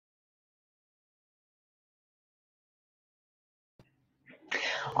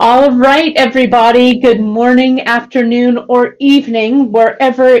All right, everybody. Good morning, afternoon, or evening,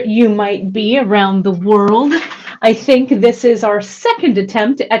 wherever you might be around the world. I think this is our second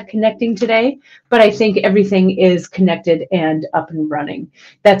attempt at connecting today, but I think everything is connected and up and running.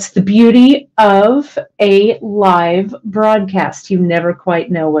 That's the beauty of a live broadcast. You never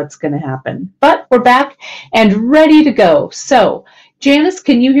quite know what's going to happen, but we're back and ready to go. So, Janice,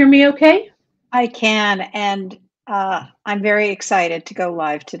 can you hear me okay? I can, and I'm very excited to go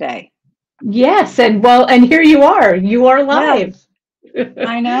live today. Yes, and here you are. You are live. Yeah,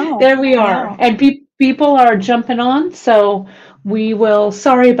 I know. There we are. And people are jumping on, so we will,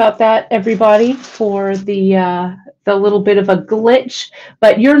 sorry about that, everybody, for the little bit of a glitch,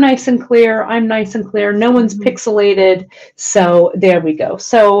 but you're nice and clear, I'm nice and clear, no one's pixelated, so there we go.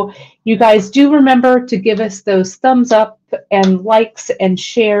 So you guys do remember to give us those thumbs up and likes and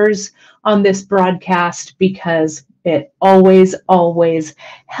shares on this broadcast, because it always, always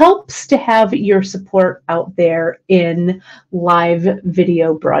helps to have your support out there in live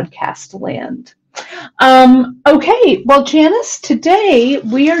video broadcast land. Okay, well, Janice, today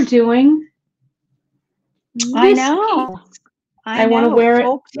we are doing this I know. piece. I want to wear it.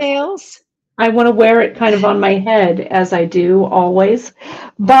 Folk tales. I want to wear it kind of on my head, as I do always.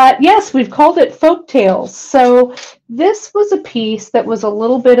 But yes, we've called it Folk Tales. So this was a piece that was a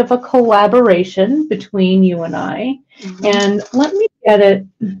little bit of a collaboration between you and I. And let me get it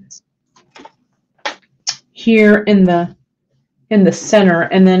here in the center,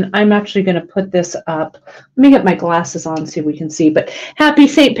 and then I'm actually going to put this up. Let me get my glasses on so we can see. But happy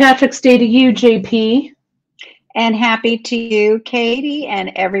St. Patrick's Day to you, JP. And happy to you, Katie,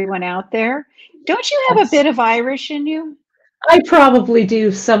 and everyone out there. Don't you have a bit of Irish in you? I probably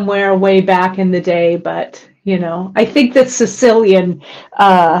do somewhere way back in the day, but you know, I think that Sicilian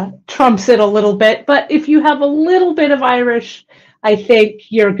trumps it a little bit. But if you have a little bit of Irish, I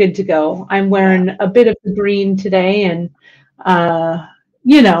think you're good to go. I'm wearing a bit of the green today, and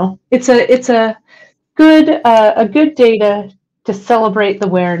you know, it's a good day to celebrate the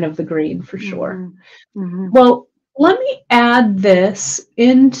wearing of the green for sure. Well, let me add this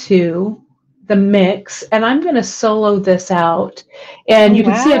into the mix, and I'm going to solo this out. And you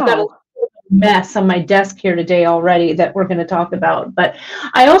can see I've got a mess on my desk here today already that we're going to talk about. But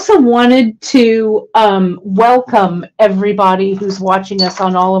I also wanted to welcome everybody who's watching us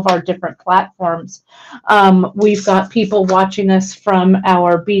on all of our different platforms. We've got people watching us from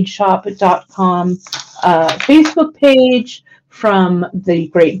our beadshop.com Facebook page, from the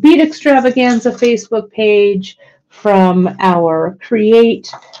Great Bead Extravaganza Facebook page, from our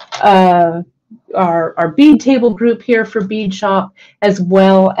Create, our bead table group here for Beadshop, as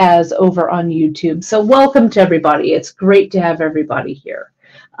well as over on YouTube. So welcome to everybody. It's great to have everybody here.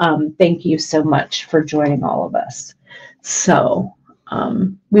 Thank you so much for joining all of us. So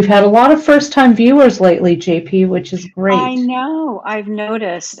we've had a lot of first-time viewers lately, JP, which is great. I know. I've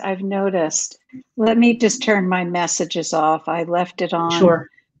noticed. Let me just turn my messages off. I left it on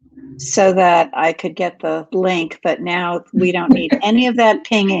so that I could get the link, but now we don't need any of that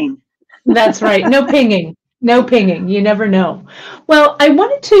pinging. That's right. No pinging. No pinging. You never know. Well, I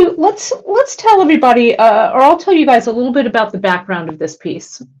wanted to let's tell everybody, or I'll tell you guys a little bit about the background of this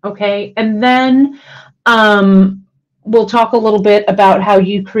piece, okay? And then we'll talk a little bit about how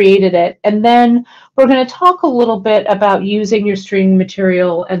you created it, and then we're going to talk a little bit about using your string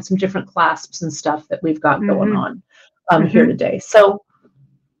material and some different clasps and stuff that we've got going on here today. So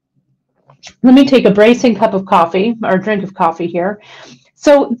let me take a bracing cup of coffee, or drink of coffee here.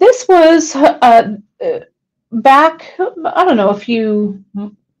 So this was back, I don't know, a few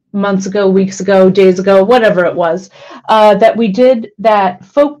months ago, weeks ago, days ago, whatever it was, that we did that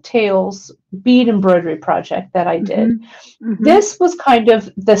Folk Tales bead embroidery project that I did. This was kind of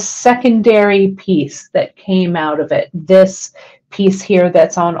the secondary piece that came out of it, this piece here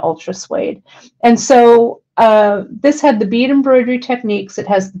that's on Ultra Suede. And so this had the bead embroidery techniques. It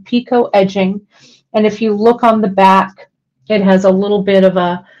has the picot edging. And if you look on the back, it has a little bit of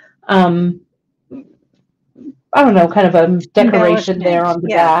a, I don't know, kind of a decoration there on the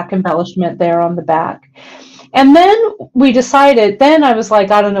back, embellishment there on the back. And then we decided, then I was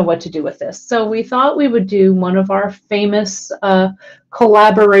like, I don't know what to do with this. So we thought we would do one of our famous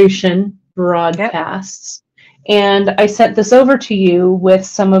collaboration broadcasts. And I sent this over to you with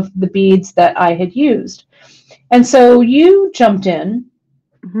some of the beads that I had used. And so you jumped in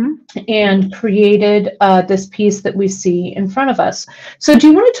and created this piece that we see in front of us. So do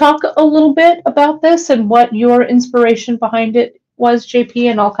you want to talk a little bit about this and what your inspiration behind it was,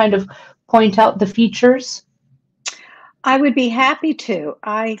 JP, and I'll kind of point out the features? I would be happy to.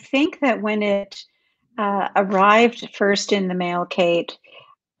 I think that when it arrived first in the mail, Kate,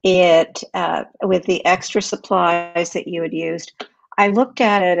 it with the extra supplies that you had used, I looked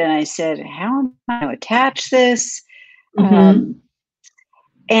at it and I said, how am I going to attach this?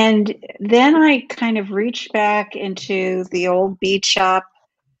 And then I kind of reached back into the old Beadshop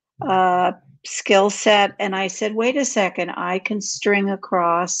skill set, and I said, wait a second, I can string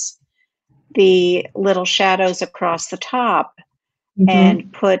across the little shadows across the top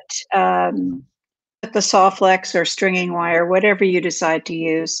and put the soft flex or stringing wire, whatever you decide to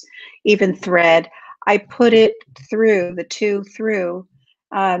use, even thread. I put it through the two through,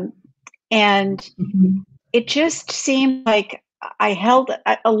 and it just seemed like I held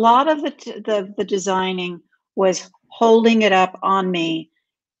a lot of the designing was holding it up on me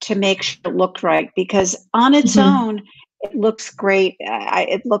to make sure it looked right, because on its own it looks great.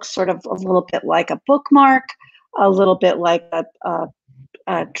 It looks sort of a little bit like a bookmark, a little bit like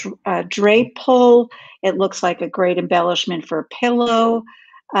a drape pull. It looks like a great embellishment for a pillow.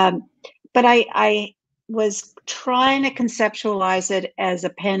 But I was trying to conceptualize it as a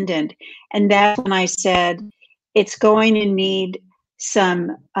pendant. And that's when I said, it's going to need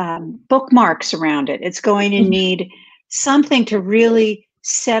some bookmarks around it. It's going to need something to really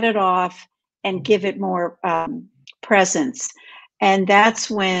set it off and give it more presence. And that's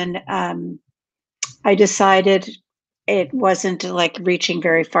when I decided it wasn't like reaching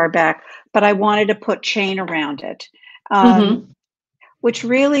very far back, but I wanted to put chain around it, which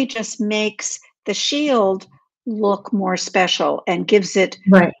really just makes the shield look more special and gives it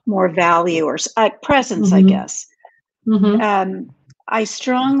more value or presence, I guess. I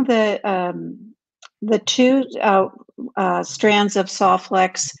strung the two strands of soft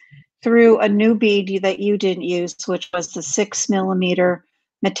flex through a new bead that you didn't use, which was the 6mm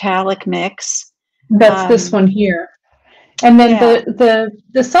metallic mix. That's this one here. And then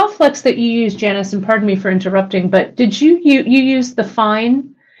the soft flex that you use, Janice, and pardon me for interrupting, but did you use the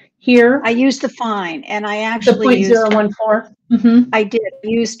fine here? I used the fine, and I actually used the 0.014. I did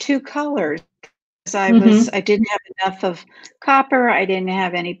use two colors. I didn't have enough of copper. I didn't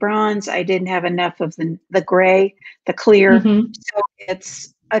have any bronze. I didn't have enough of the gray, the clear. So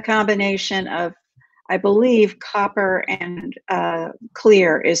it's a combination of, I believe, copper and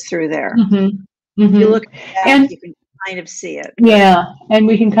clear is through there. If you look at that, you can kind of see it. Yeah, and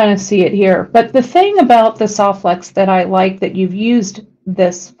we can kind of see it here. But the thing about the soft flex that I like that you've used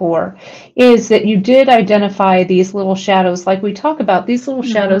this for is that you did identify these little shadows. Like we talk about, these little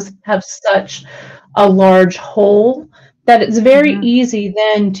shadows have such a large hole that it's very easy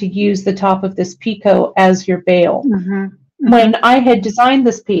then to use the top of this picot as your bail. When I had designed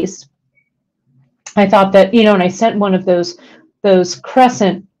this piece, I thought that, you know, and I sent one of those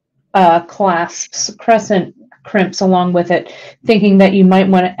crescent clasps, crescent crimps along with it, thinking that you might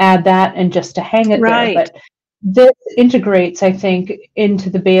want to add that and just to hang it there. But this integrates, I think,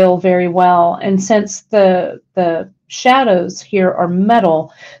 into the bail very well. And since the shadows here are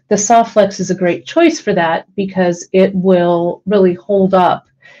metal, the soft flex is a great choice for that, because it will really hold up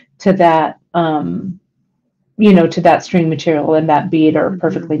to that, you know, to that string material, and that bead are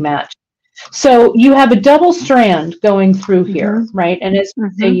perfectly matched. So you have a double strand going through here, right? And as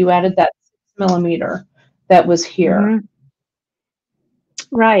you say, you added that 6mm that was here.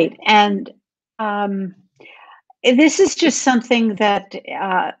 Right. And this is just something that,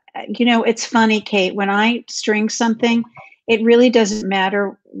 you know, it's funny, Kate, when I string something, it really doesn't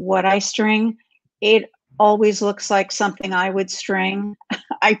matter what I string. It always looks like something I would string.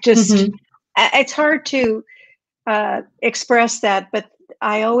 I just, it's hard to express that, but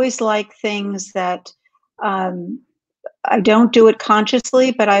I always like things that I don't do it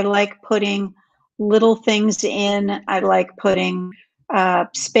consciously, but I like putting little things in. I like putting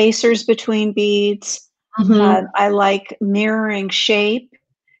spacers between beads. I like mirroring shape.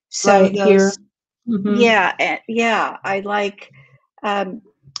 So here. Yeah, I like, and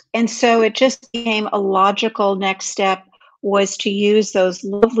so it just became a logical next step was to use those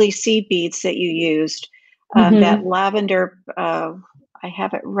lovely seed beads that you used, that lavender. I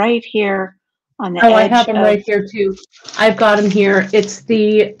have it right here on the edge. I have them right here too. I've got them here. It's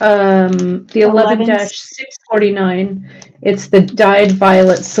the 11-649. It's the dyed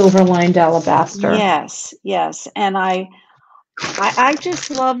violet silver lined alabaster. Yes, and I just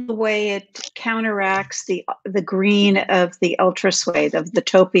love the way it counteracts the green of the ultra suede, of the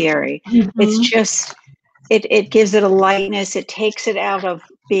topiary. It's just it gives it a lightness. It takes it out of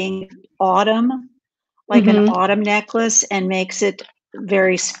being autumn, like an autumn necklace, and makes it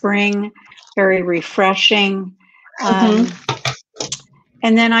very spring, very refreshing. And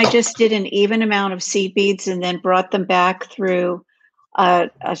then I just did an even amount of seed beads and then brought them back through a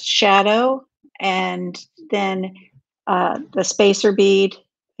shadow, and then the spacer bead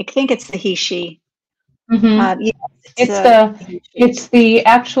I think it's the he, she. Mm-hmm. Yes, it's the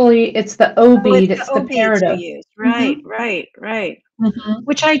O bead. It's the O beads we use. Right, Mm-hmm. right. Mm-hmm.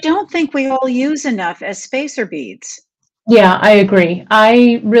 Which I don't think we all use enough as spacer beads. Yeah, I agree.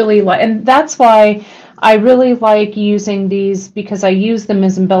 I really like, and that's why I really like using these, because I use them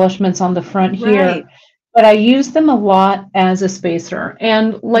as embellishments on the front here, Right. but I use them a lot as a spacer.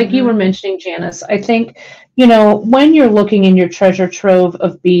 And like you were Mm-hmm. mentioning, Janice, I think, when you're looking in your treasure trove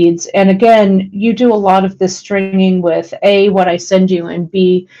of beads, and again, you do a lot of this stringing with A, what I send you, and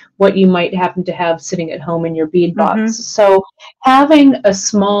B, what you might happen to have sitting at home in your bead box. Mm-hmm. So having a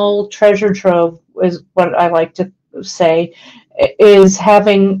small treasure trove is what I like to say, is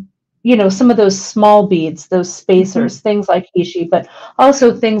having some of those small beads, those spacers, Mm-hmm. things like Ishi, but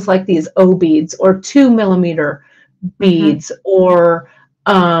also things like these O beads or 2 millimeter beads,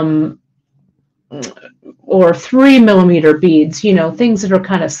 mm-hmm. or 3 millimeter beads, things that are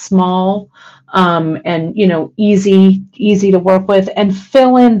kind of small, and easy to work with, and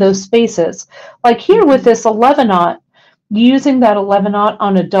fill in those spaces. Like here with this 11-aught, using that 11-aught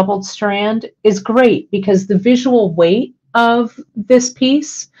on a doubled strand is great, because the visual weight of this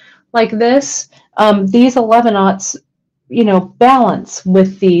piece, like this, these 11-aughts, balance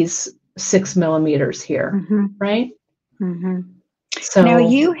with these 6 millimeters here, Mm-hmm. right? Mm-hmm. So now,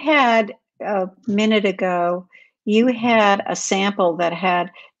 you had a minute ago, you had a sample that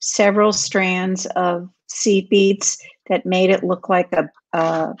had several strands of seed beads that made it look like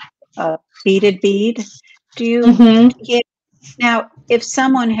a beaded bead. Do you get now? If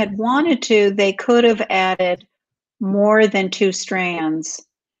someone had wanted to, they could have added more than 2 strands.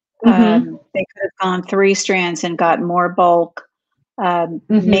 They could have gone 3 strands and got more bulk,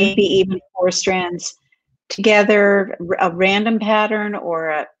 maybe even 4 strands together, a random pattern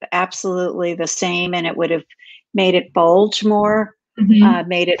or absolutely the same, and it would have made it bulge more,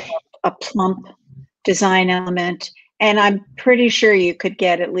 made it a plump design element. And I'm pretty sure you could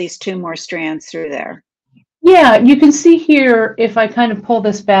get at least 2 more strands through there. Yeah, you can see here, if I kind of pull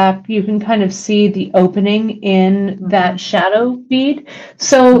this back, you can kind of see the opening in that shadow bead.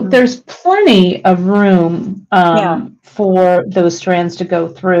 So there's plenty of room for those strands to go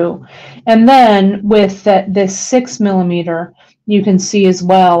through. And then with this 6 millimeter, you can see as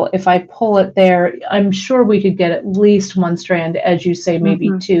well, if I pull it there, I'm sure we could get at least 1 strand, as you say, maybe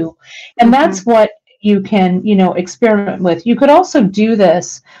 2. And that's what you can, experiment with. You could also do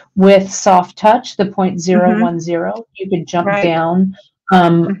this with soft touch, the 0.010. You could jump down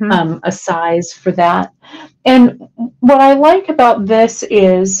a size for that. And what I like about this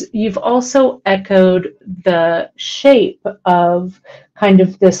is you've also echoed the shape of kind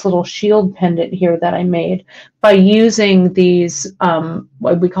of this little shield pendant here that I made by using these,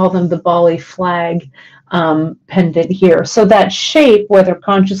 what we call them, the Bali flag pendant here. So that shape, whether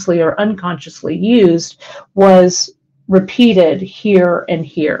consciously or unconsciously used, was repeated here and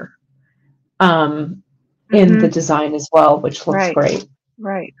here in the design as well, which looks great.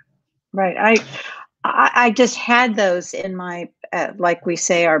 Right. I just had those in my, like we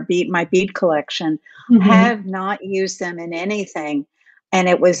say, my bead collection. Have not used them in anything, and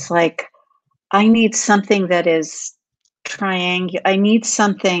it was like, I need something that is triangular. I need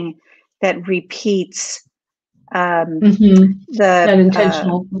something that repeats that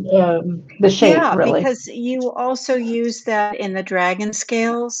intentional, the shape, really. Because you also use that in the dragon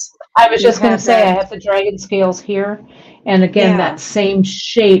scales. I was just going to say, I have the dragon scales here, and again, that same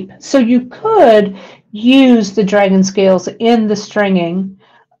shape. So you could use the dragon scales in the stringing.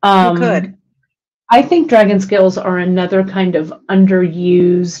 You could. I think dragon scales are another kind of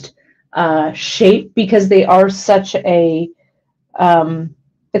underused shape, because they are such a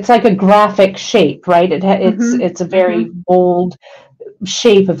it's like a graphic shape, right? It's a very bold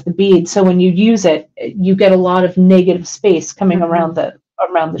shape of the bead. So when you use it, you get a lot of negative space coming around the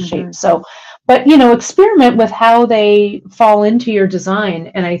shape. So, but experiment with how they fall into your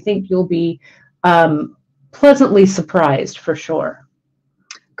design, and I think you'll be pleasantly surprised for sure.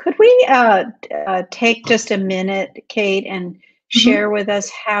 Could we take just a minute, Kate, and share with us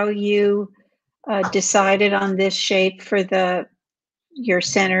how you decided on this shape for your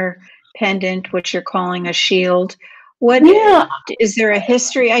center pendant, which you're calling a shield? Is there a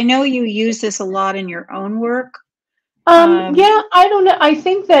history? I know you use this a lot in your own work. Yeah, I don't know. I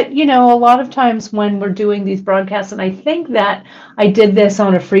think that, a lot of times when we're doing these broadcasts, and I think that I did this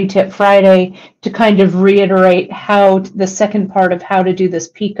on a Free Tip Friday to kind of reiterate how the second part of how to do this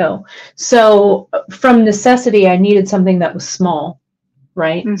picot. So from necessity, I needed something that was small,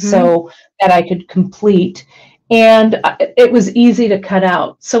 right? So that I could complete. and it was easy to cut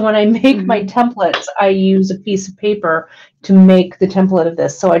out. So when I make my templates, I use a piece of paper to make the template of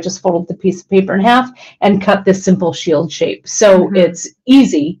this. So I just folded the piece of paper in half and cut this simple shield shape. So it's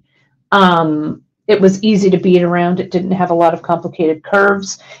easy. It was easy to bead around. It didn't have a lot of complicated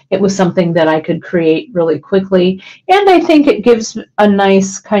curves. It was something that I could create really quickly. And I think it gives a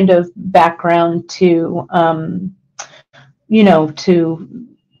nice kind of background to, you know, to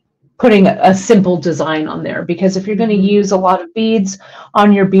putting a simple design on there, because if you're going to use a lot of beads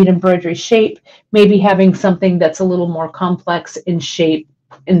on your bead embroidery shape, maybe having something that's a little more complex in shape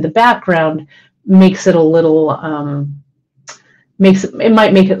in the background makes it a little, it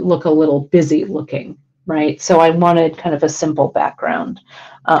might make it look a little busy looking, right? So I wanted kind of a simple background.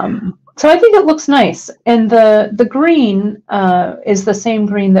 So I think it looks nice. And the green is the same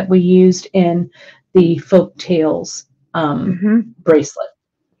green that we used in the Folk Tales bracelet.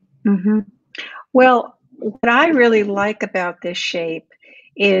 Well, what I really like about this shape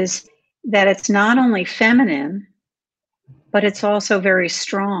is that it's not only feminine, but it's also very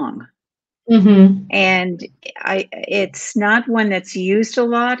strong. And it's not one that's used a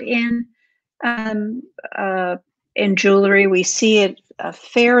lot in jewelry. We see it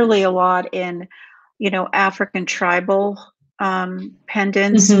fairly a lot in, you know, African tribal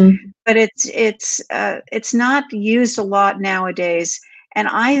pendants, but it's not used a lot nowadays. And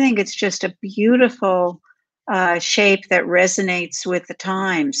I think it's just a beautiful shape that resonates with the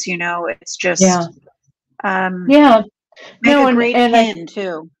times. You know, it's just make a great pin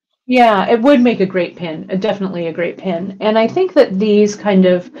too. Yeah, it would make a great pin, definitely a great pin. And I think that these kind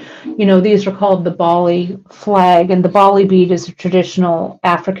of, you know, these are called the Bali flag, and the Bali bead is a traditional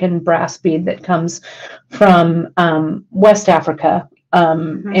African brass bead that comes from West Africa.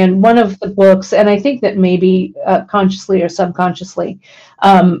 And one of the books, and I think that maybe consciously or subconsciously,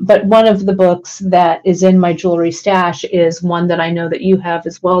 but one of the books that is in my jewelry stash is one that I know that you have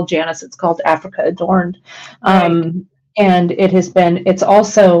as well, Janice. It's called Africa Adorned. And it's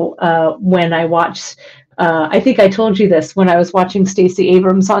also when I watched, I think I told you this, when I was watching Stacey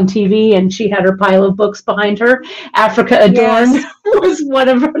Abrams on TV and she had her pile of books behind her, Africa Adorned was one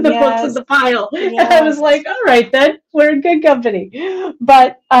of the books in the pile. And I was like, all right, then we're in good company.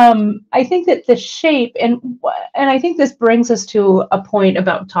 But I think that the shape, and I think this brings us to a point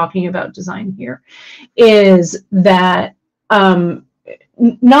about talking about design here, is that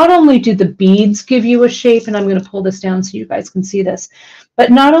not only do the beads give you a shape, and I'm going to pull this down so you guys can see this,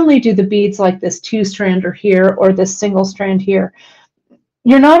 but not only do the beads like this 2-strander here or this single strand here,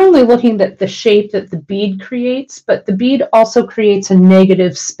 you're not only looking at the shape that the bead creates, but the bead also creates a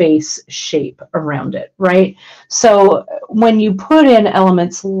negative space shape around it, right? So when you put in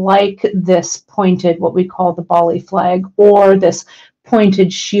elements like this pointed, what we call the Bali flag, or this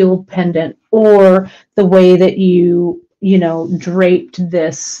pointed shield pendant, or the way that you know, draped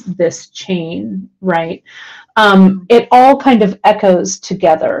this chain, right? It all kind of echoes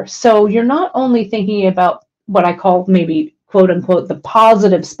together. So you're not only thinking about what I call maybe quote unquote the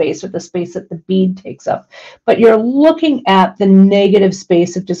positive space, or the space that the bead takes up, but you're looking at the negative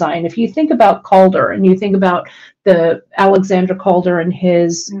space of design. If you think about Calder and you think about the Alexander Calder and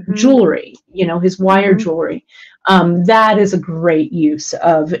his jewelry, you know, his wire jewelry, that is a great use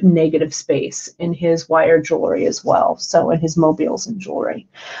of negative space in his wire jewelry as well. So in his mobiles and jewelry.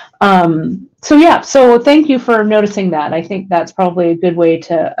 So thank you for noticing that. I think that's probably a good way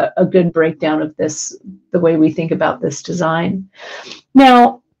to, a good breakdown of this, the way we think about this design.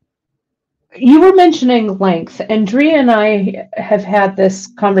 Now, you were mentioning length, and Drea and I have had this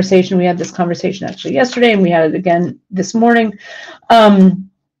conversation. We had this conversation actually yesterday, and we had it again this morning.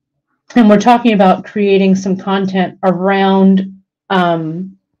 And we're talking about creating some content around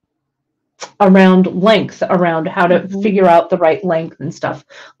length, around how to figure out the right length and stuff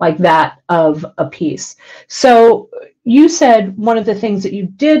like that of a piece. So you said one of the things that you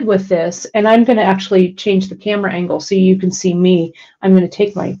did with this, and I'm going to actually change the camera angle so you can see me. I'm going to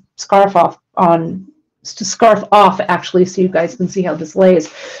take my scarf off actually, so you guys can see how this lays,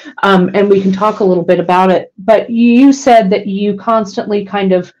 and we can talk a little bit about it. But you said that you constantly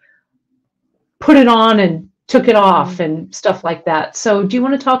kind of put it on and took it off and stuff like that. So do you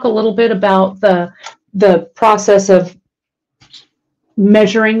want to talk a little bit about the process of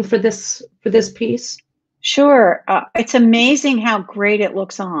measuring for this piece? Sure. It's amazing how great it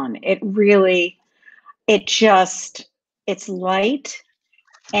looks on. It really, it's light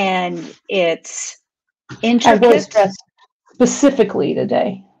and it's intricate. I was dressed specifically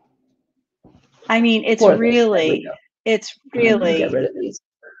today. I mean, it's really. Get rid of these.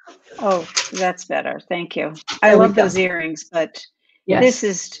 Oh, that's better. Thank you. I love those earrings, but this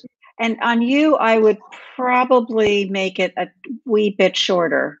is, And on you, I would probably make it a wee bit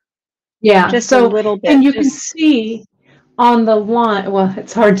shorter. Yeah. Just a little bit. And you can see on the line, well,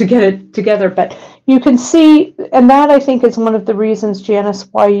 it's hard to get it together, but you can see, and that I think is one of the reasons, Janice,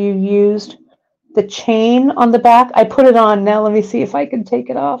 why you used the chain on the back. I put it on. Now let me see if I can take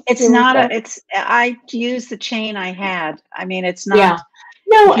it off. It's not a, it's, I used the chain I had. I mean, it's not. Yeah.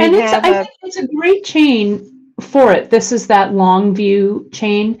 No, and I think it's a great chain for it. This is that long view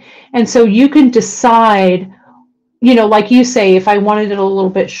chain. And so you can decide, you know, like you say, if I wanted it a little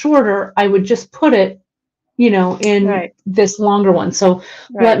bit shorter, I would just put it, you know, in this longer one. So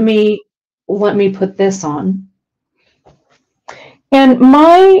let me put this on. And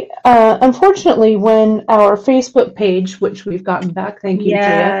my, unfortunately, when our Facebook page, which we've gotten back, thank you,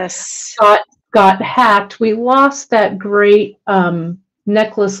 Drea, got hacked, we lost that great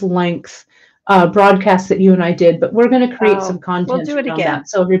necklace length broadcast that you and I did, but we're going to create some content on that,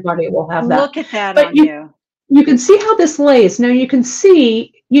 so everybody will have that. Look at that on you. You can see how this lays. Now you can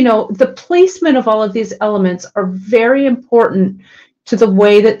see, you know, the placement of all of these elements are very important to the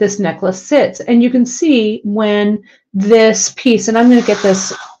way that this necklace sits. And you can see when this piece, and I'm going to get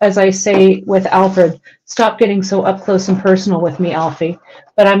this, as I say with Alfred, stop getting so up close and personal with me, Alfie,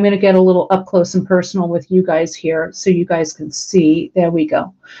 but I'm going to get a little up close and personal with you guys here so you guys can see, there we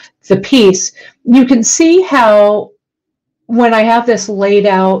go, the piece. You can see how when I have this laid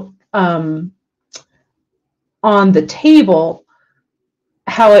out on the table,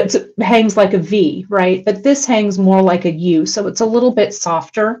 how it hangs like a V, right? But this hangs more like a U, so it's a little bit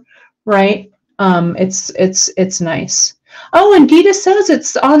softer, right? It's nice. Oh, and Gita says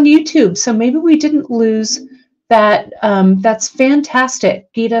it's on YouTube, so maybe we didn't lose that. That's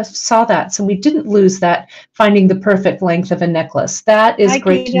fantastic. Gita saw that, so we didn't lose that. Finding the perfect length of a necklace. That is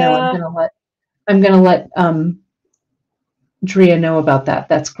great to know. I'm gonna let Drea know about that.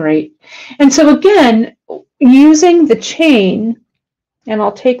 That's great. And so again, using the chain, and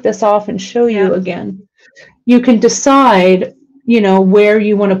I'll take this off and show you again, you can decide, you know, where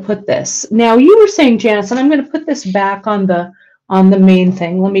you want to put this. Now you were saying, Janice, and I'm going to put this back on the main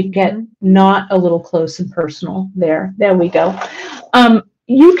thing. Let me get not a little close and personal there. There we go.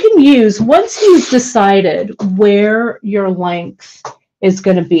 You can use, once you've decided where your length is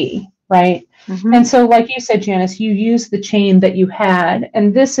going to be, right? And so like you said, Janice, you use the chain that you had,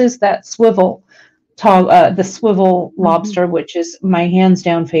 and this is that swivel the swivel lobster, which is my hands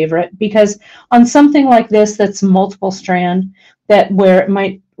down favorite, because on something like this that's multiple strand, that where it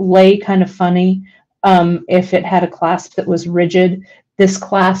might lay kind of funny, if it had a clasp that was rigid, this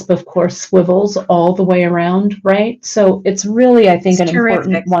clasp of course swivels all the way around, right? So it's really, I think, an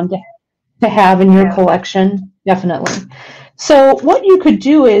important one to have in your collection, definitely. So what you could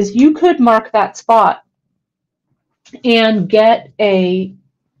do is you could mark that spot and get a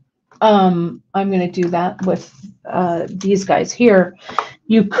I'm going to do that with these guys here.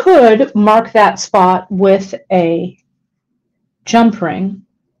 You could mark that spot with a jump ring,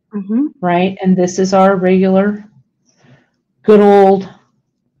 right? And this is our regular, good old,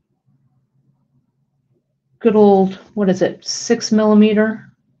 what is it, 6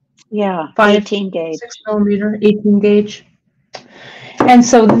 millimeter? Yeah, 18 gauge. 6 millimeter, 18 gauge. And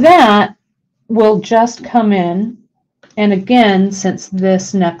so that will just come in. And again, since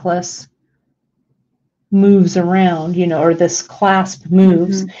this necklace moves around, you know, or this clasp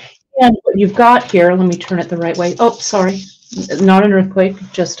moves, and what you've got here, let me turn it the right way. Oh, sorry, not an earthquake,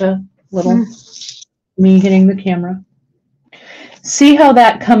 just a little me hitting the camera. See how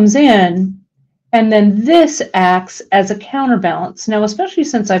that comes in, and then this acts as a counterbalance. Now, especially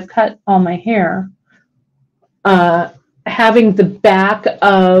since I've cut all my hair, having the back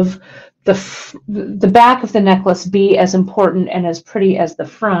of the back of the necklace be as important and as pretty as the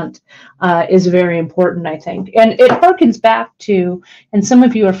front is very important, I think. And it harkens back to, and some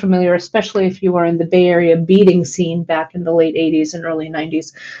of you are familiar, especially if you were in the Bay Area beading scene back in the late 80s and early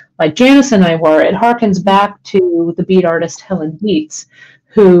 90s, like Janice and I were, it harkens back to the bead artist Helen Dietz,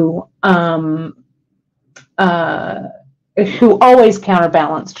 who always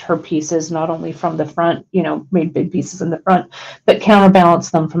counterbalanced her pieces, not only from the front, you know, made big pieces in the front, but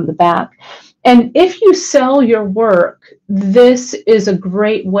counterbalanced them from the back. And if you sell your work, this is a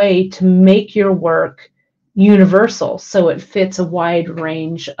great way to make your work universal, so it fits a wide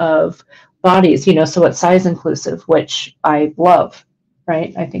range of bodies, you know, so it's size inclusive, which I love,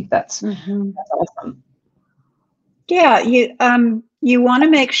 right? I think that's awesome. Yeah, you want to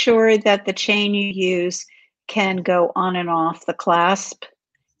make sure that the chain you use can go on and off the clasp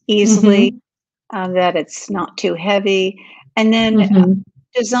easily, that it's not too heavy. And then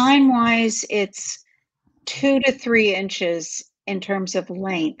design-wise, it's 2 to 3 inches in terms of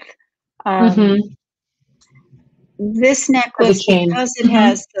length This necklace, because it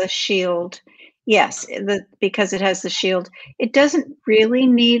has the shield, yes, because it has the shield, it doesn't really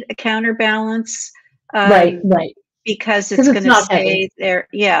need a counterbalance. Right. Because it's going to stay heavy there.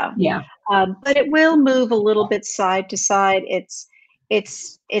 Yeah. Yeah. But it will move a little bit side to side.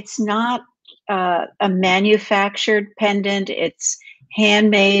 It's not a manufactured pendant. It's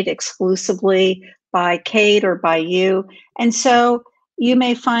handmade exclusively by Kate or by you. And so you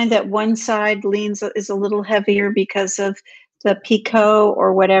may find that one side is a little heavier because of the picot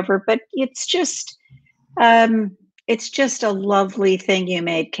or whatever, but it's just a lovely thing you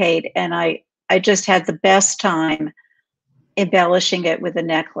made, Kate. And I just had the best time embellishing it with a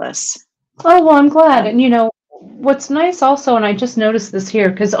necklace. Oh, well, I'm glad. And what's nice also, and I just noticed this here,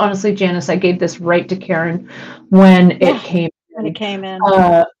 because honestly, Janice, I gave this right to Karen when it came in,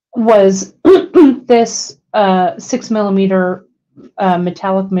 was this 6mm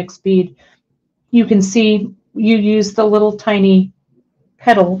metallic mixed bead. You can see you use the little tiny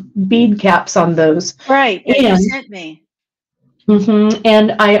petal bead caps on those. Right. And you sent me.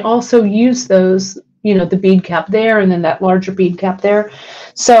 And I also use those, the bead cap there and then that larger bead cap there.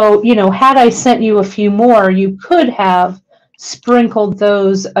 So, had I sent you a few more, you could have sprinkled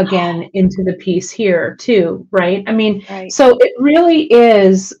those again into the piece here too, right? I mean, so it really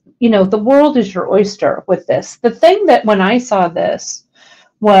is, the world is your oyster with this. The thing that when I saw this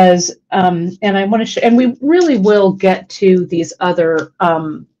was, and I want to show, and we really will get to these other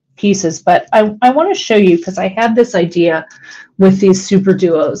pieces, but I want to show you, because I had this idea with these super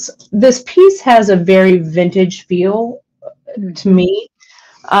duos. This piece has a very vintage feel to me.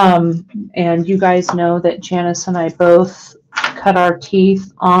 And you guys know that Janice and I both cut our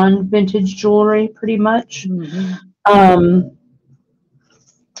teeth on vintage jewelry pretty much,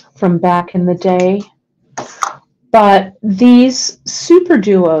 from back in the day. But these super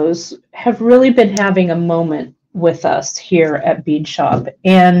duos have really been having a moment with us here at Beadshop.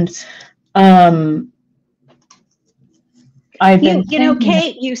 And I've been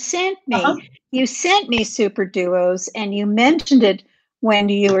Kate, you sent me super duos, and you mentioned it when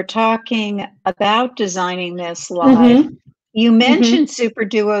you were talking about designing this live. You mentioned super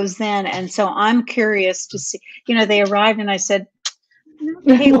duos then, and so I'm curious to see. They arrived, and I said,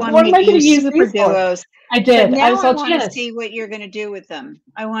 "Kate wanted me to use super duos." I did. But now I want to see what you're going to do with them.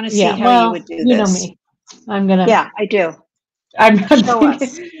 I want to see how you would do this. You know me. I'm gonna. Yeah, I do.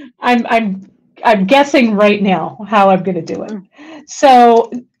 I'm guessing right now how I'm going to do it.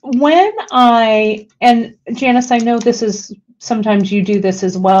 So and Janice, I know this is, sometimes you do this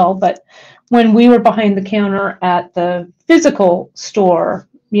as well, but when we were behind the counter at the physical store,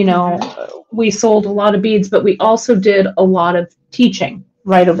 we sold a lot of beads, but we also did a lot of teaching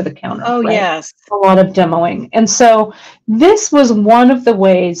right over the counter. Oh, right? Yes. A lot of demoing. And so this was one of the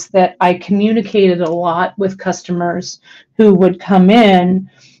ways that I communicated a lot with customers who would come in.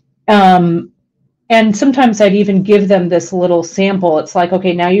 And sometimes I'd even give them this little sample. It's like,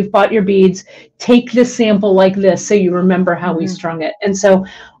 okay, now you've bought your beads, take this sample like this so you remember how we strung it. And so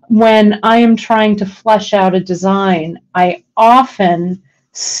when I am trying to flesh out a design, I often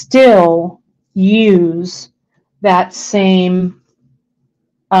still use that same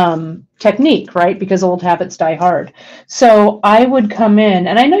technique, right? Because old habits die hard. So I would come in,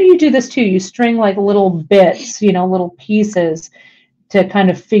 and I know you do this too. You string like little bits, little pieces to kind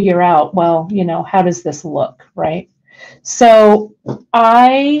of figure out, well, how does this look, right? So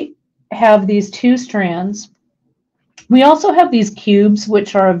I have these 2 strands. We also have these cubes,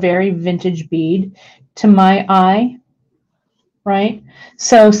 which are a very vintage bead to my eye, right?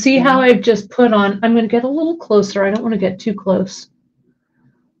 So see how I've just put on, I'm going to get a little closer. I don't want to get too close.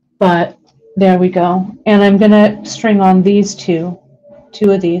 But there we go. And I'm going to string on these two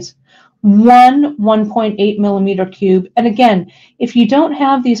of these. One 1.8mm cube. And again, if you don't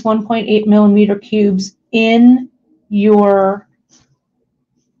have these 1.8mm cubes in your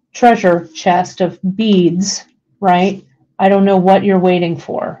treasure chest of beads, right? I don't know what you're waiting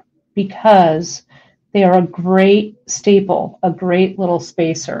for, because they are a great staple, a great little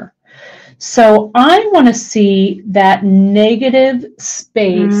spacer. So I want to see that negative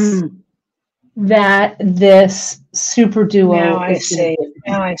space that this super duo Now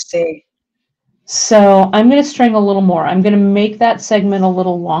I see. So I'm going to string a little more. I'm going to make that segment a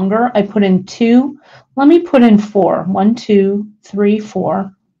little longer. I put in 2. Let me put in 4. 1, 2, 3,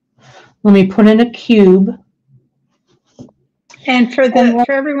 4. Let me put in a cube. And for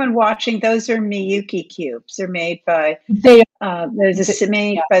everyone watching, those are Miyuki cubes. They're made by by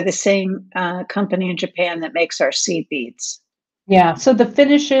the same company in Japan that makes our seed beads. Yeah. So the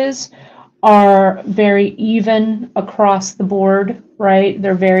finishes are very even across the board, right?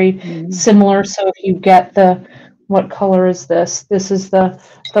 They're very similar. So if you get what color is this? This is the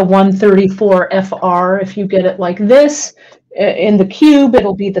 134 FR. If you get it like this in the cube,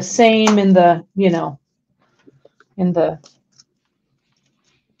 it'll be the same in the, in the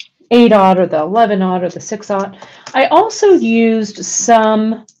 8/0 or the 11/0 or the 6/0. I also used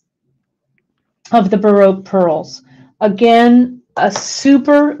some of the Baroque pearls. Again, a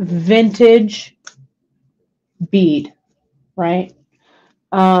super vintage bead, right?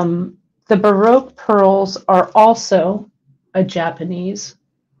 The Baroque pearls are also a Japanese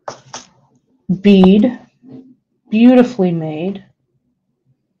bead, beautifully made.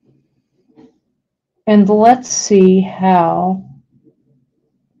 And let's see how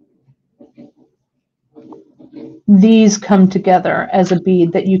these come together as a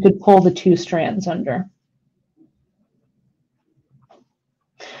bead that you could pull the 2 strands under.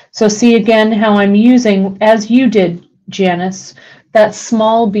 So see again how I'm using, as you did, Janice, that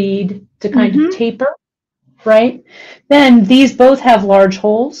small bead to kind of taper, right? Then these both have large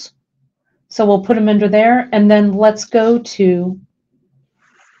holes. So we'll put them under there, and then let's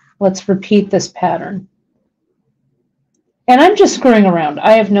repeat this pattern. And I'm just screwing around.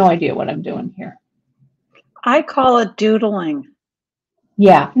 I have no idea what I'm doing here. I call it doodling.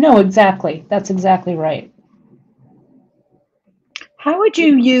 Yeah, no, exactly. That's exactly right. How would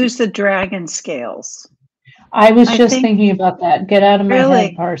you use the dragon scales? I was just thinking about that. Get out of my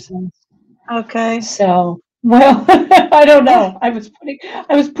head, Parsons. Okay. So, well, I don't know. I was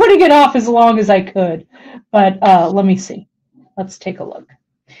putting it off as long as I could. But let me see. Let's take a look.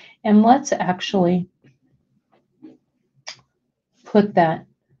 And let's actually put that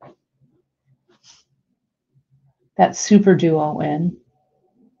super duo in.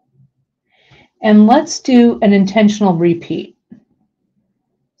 And let's do an intentional repeat.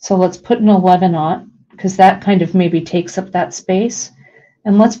 So let's put an 11/0 because that kind of maybe takes up that space.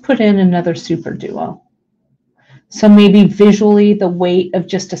 And let's put in another super duo. So maybe visually the weight of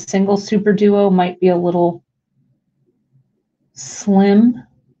just a single super duo might be a little slim.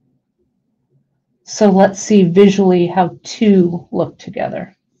 So let's see visually how 2 look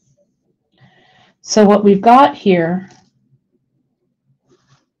together. So what we've got here,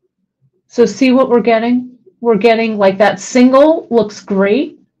 so see what we're getting? We're getting like that single looks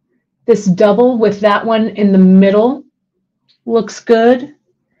great. This double with that one in the middle looks good.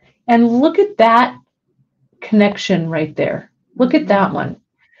 And look at that connection right there. Look at that one,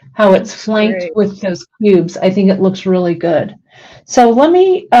 how it's flanked with those cubes. I think it looks really good. So let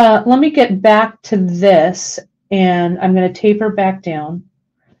me get back to this, and I'm going to taper back down.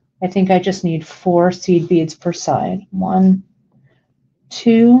 I think I just need 4 seed beads per side. 1,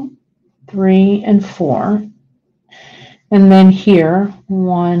 2, 3, and 4. And then here,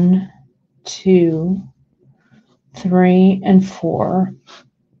 1, 2, 3, and 4.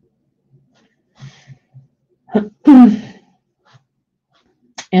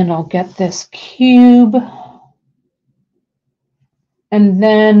 And I'll get this cube. And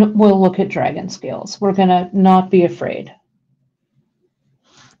then we'll look at dragon scales. We're going to not be afraid.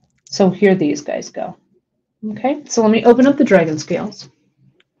 So here these guys go. Okay, so let me open up the dragon scales.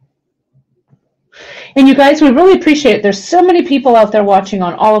 And you guys, we really appreciate it. There's so many people out there watching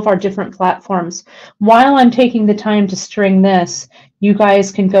on all of our different platforms. While I'm taking the time to string this, you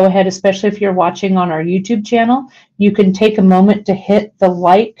guys can go ahead, especially if you're watching on our YouTube channel, you can take a moment to hit the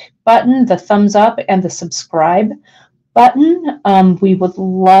like button, the thumbs up, and the subscribe button. We would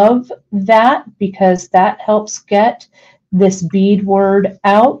love that because that helps get this bead word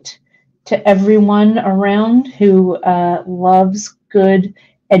out to everyone around who loves good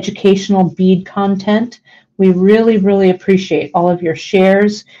educational bead content. We really, really appreciate all of your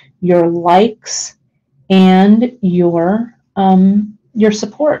shares, your likes, and your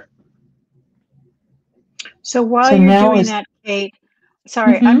support. So while you're doing that, Kate,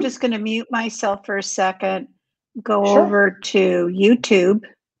 sorry, I'm just going to mute myself for a second, go over to YouTube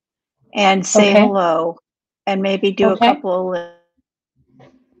and say hello, and maybe do a couple of...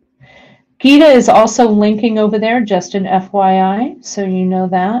 Gita is also linking over there, just an FYI, so you know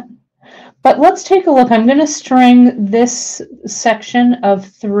that. But let's take a look. I'm going to string this section of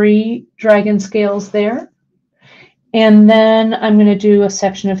 3 dragon scales there. And then I'm going to do a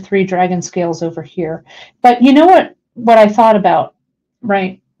section of 3 dragon scales over here. But you know what I thought about,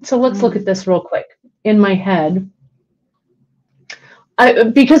 right? So let's look at this real quick in my head.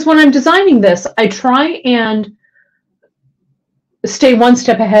 Because when I'm designing this, I try and stay one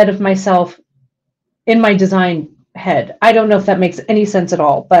step ahead of myself in my design head. I don't know if that makes any sense at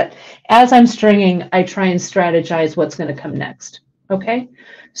all, but as I'm stringing, I try and strategize what's going to come next. Okay,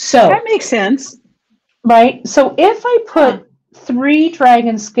 so that makes sense, right? So if I put 3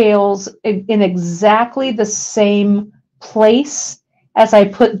 dragon scales in exactly the same place as I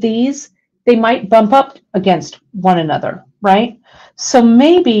put these, they might bump up against one another, right? So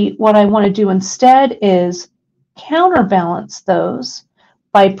maybe what I want to do instead is counterbalance those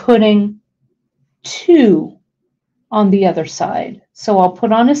by putting 2 on the other side. So I'll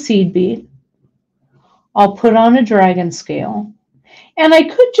put on a seed bead, I'll put on a dragon scale, and I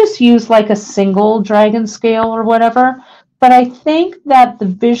could just use like a single dragon scale or whatever, but I think that the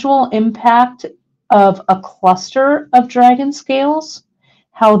visual impact of a cluster of dragon scales,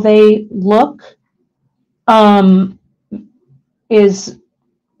 how they look,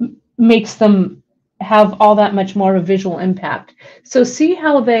 makes them have all that much more of a visual impact. So see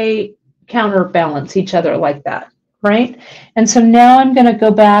how they counterbalance each other like that, right? And so now I'm going to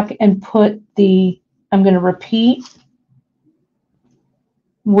go back and I'm going to repeat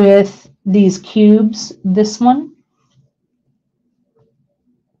with these cubes, this one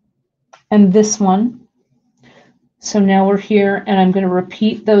and this one. So now we're here, and I'm going to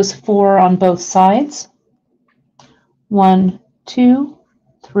repeat those 4 on both sides. 1, 2,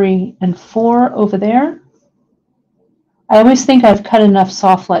 3, and 4 over there. I always think I've cut enough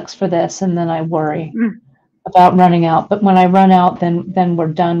soft flex for this, and then I worry about running out. But when I run out, then we're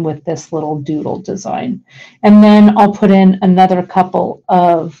done with this little doodle design. And then I'll put in another couple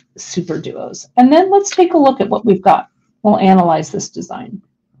of super duos. And then let's take a look at what we've got. We'll analyze this design.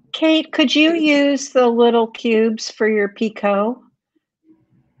 Kate, could you use the little cubes for your picot?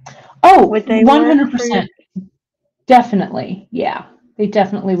 Oh, would they 100%. Definitely. Yeah, they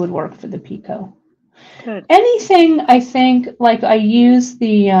definitely would work for the picot. Good. Anything, I think, like I use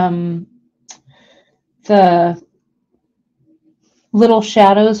the little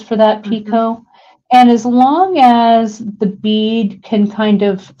shadows for that picot. And as long as the bead can kind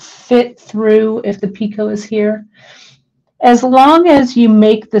of fit through, if the picot is here, as long as you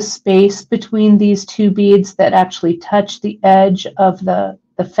make the space between these 2 beads that actually touch the edge of the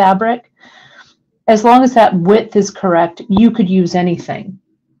fabric, as long as that width is correct, you could use anything.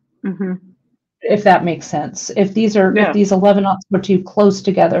 If that makes sense. If these 11/0 were too close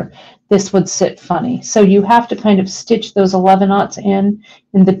together, this would sit funny. So you have to kind of stitch those 11/0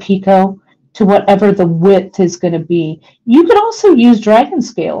 in the picot to whatever the width is going to be. You could also use dragon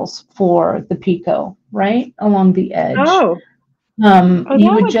scales for the picot, right? Along the edge. Oh,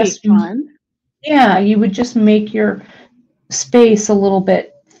 you would just be fun. Yeah, you would just make your space a little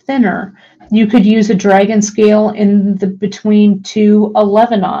bit thinner. You could use a dragon scale in the between 2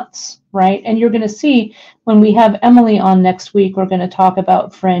 11/0, right? And you're going to see when we have Emily on next week, we're going to talk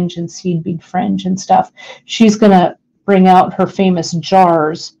about fringe and seed bead fringe and stuff. She's going to bring out her famous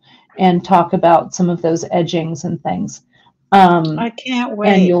jars and talk about some of those edgings and things. I can't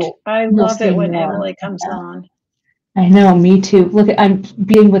wait. I love it when Emily comes on. I know, me too. Look, I'm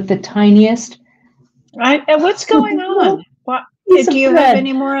being with the tiniest. What's going on? What, do you have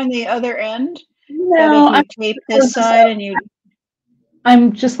any more on the other end? No, I tape this side and you.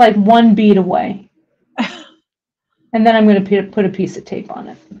 I'm just like 1 bead away, and then I'm going to put a piece of tape on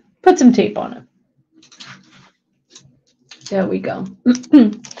it. Put some tape on it. There we go.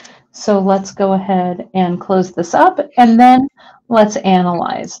 So let's go ahead and close this up, and then let's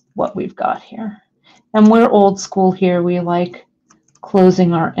analyze what we've got here. And we're old school here. We like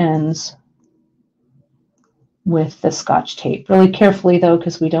closing our ends with the Scotch tape. Really carefully, though,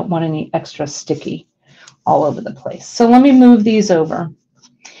 because we don't want any extra sticky all over the place. So let me move these over,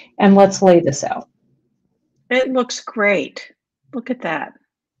 and let's lay this out. It looks great. Look at that.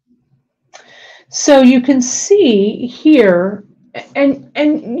 So you can see here,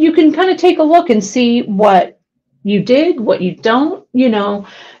 and you can kind of take a look and see what you did, what you don't. You know,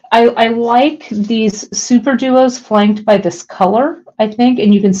 I like these super duos flanked by this color, I think,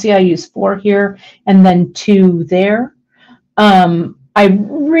 and you can see I use 4 here and then 2 there. I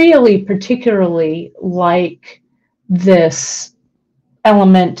really particularly like this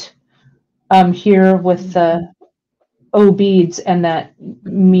element here with the O beads and that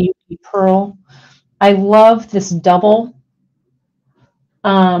meaty pearl. I love this double.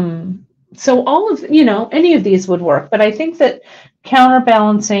 So all of, any of these would work, but I think that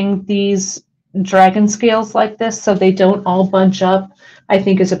counterbalancing these dragon scales like this so they don't all bunch up, I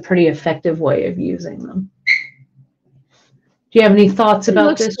think is a pretty effective way of using them. Do you have any thoughts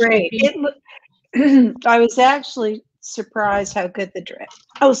about this? Great. I was actually surprised how good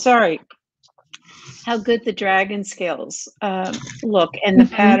how good the dragon scales look, and the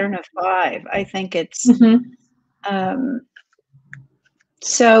pattern of 5. I think it's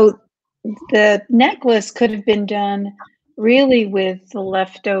so the necklace could have been done really with the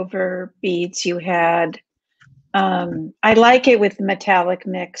leftover beads you had I like it with the metallic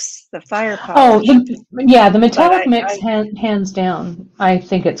mix, the fire Oh, polish. yeah, the metallic mix, hands down. I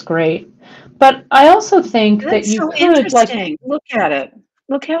think it's great. But I also think that That's you so could, like, interesting. Look at it.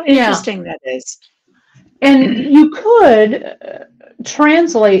 Look how yeah, interesting that is. and you could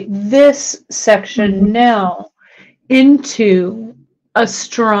translate this section now into a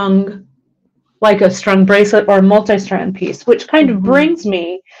strung, like a strung bracelet or a multi-strand piece, which kind of brings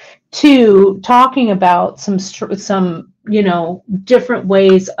me to talking about some different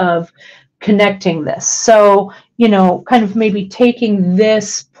ways of connecting this. So, kind of maybe taking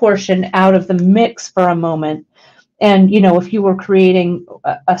this portion out of the mix for a moment, and if you were creating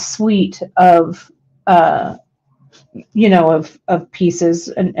a suite of of pieces,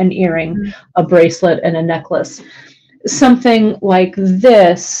 an earring, a bracelet, and a necklace, something like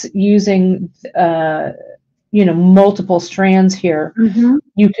this, using multiple strands here,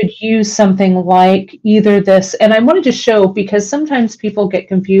 you could use something like either this, and I wanted to show because sometimes people get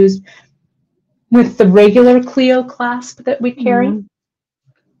confused with the regular Clio clasp that we carry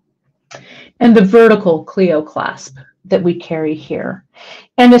and the vertical Clio clasp that we carry here.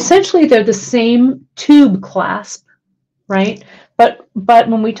 And essentially they're the same tube clasp, right? But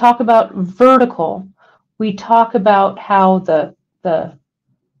when we talk about vertical, we talk about how the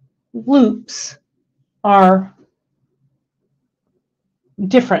loops are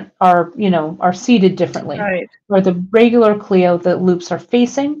different, are seated differently. Right. Or the regular Clio, the loops are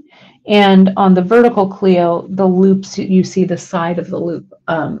facing, and on the vertical Clio, the loops, you see the side of the loop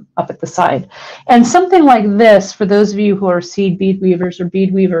up at the side. And something like this, for those of you who are seed bead weavers or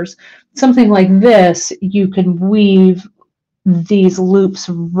bead weavers, something like this, you can weave these loops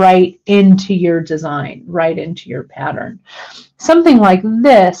right into your design, right into your pattern. Something like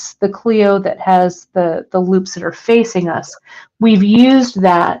this, the Clio that has the loops that are facing us, we've used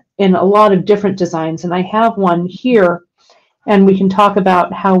that in a lot of different designs, and I have one here, and we can talk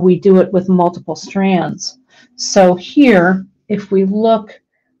about how we do it with multiple strands. So here, if we look,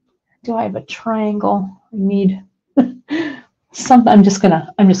 do I have a triangle? I need something. I'm just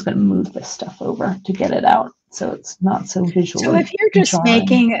gonna move this stuff over to get it out, so it's not so visually. So if you're just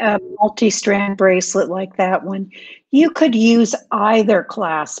making a multi-strand bracelet like that one, you could use either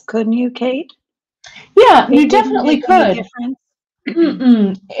clasp, couldn't you, Kate? Yeah, you definitely could.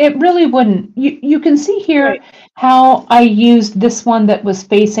 It really wouldn't. You can see here how I used this one that was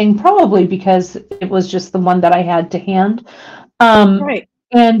facing, probably because it was just the one that I had to hand.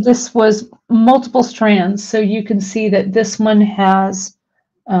 And this was multiple strands, so you can see that this one has,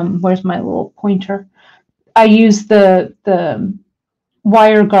 where's my little pointer? I used the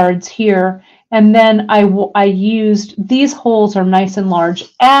wire guards here, and then I used, these holes are nice and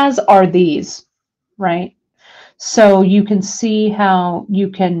large, as are these, right? So you can see how you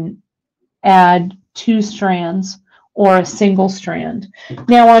can add 2 strands or a single strand.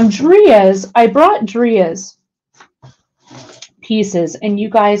 Now on Dria's, I brought Dria's pieces, and you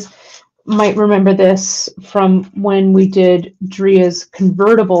guys might remember this from when we did Dria's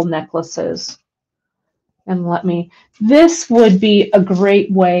convertible necklaces. And this would be a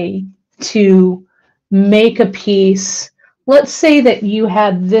great way to make a piece. Let's say that you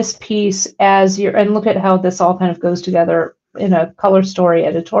had this piece as your, and look at how this all kind of goes together in a color story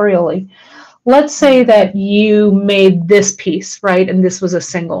editorially. Let's say that you made this piece, right? And this was a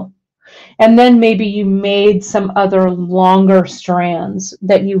single. And then maybe you made some other longer strands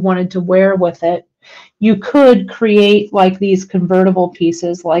that you wanted to wear with it. You could create like these convertible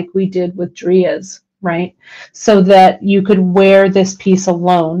pieces like we did with Dria's, right? So that you could wear this piece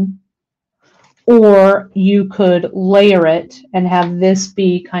alone, or you could layer it and have this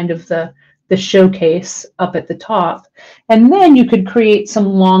be kind of the showcase up at the top. And then you could create some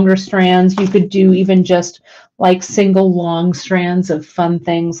longer strands. You could do even just like single long strands of fun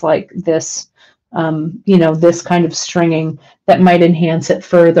things like this, this kind of stringing that might enhance it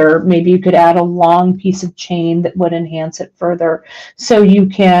further. Maybe you could add a long piece of chain that would enhance it further. So you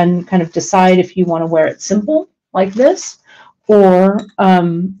can kind of decide if you want to wear it simple like this, or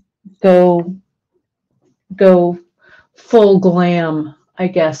go full glam, I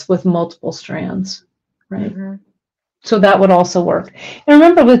guess, with multiple strands, right? So that would also work. And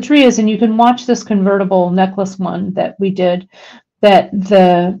remember with Dria's, and you can watch this convertible necklace one that we did, that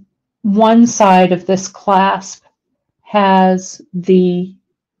the one side of this clasp has the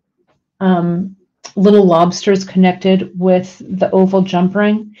little lobsters connected with the oval jump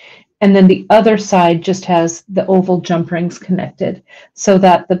ring, and then the other side just has the oval jump rings connected, so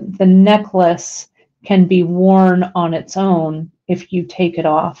that the necklace can be worn on its own. If you take it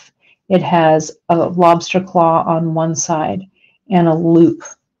off, it has a lobster claw on one side and a loop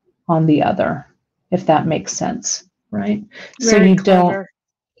on the other. if that makes sense, right? Very clever.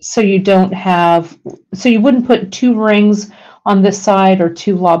 So you wouldn't put 2 rings on this side or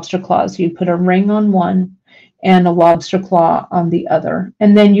 2 lobster claws. You put a ring on one and a lobster claw on the other.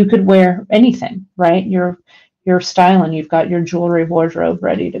 And then you could wear anything, right? You're styling, you've got your jewelry wardrobe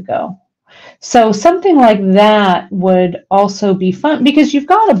ready to go. So something like that would also be fun because you've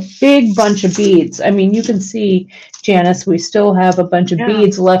got a big bunch of beads. I mean, you can see, Janice, we still have a bunch of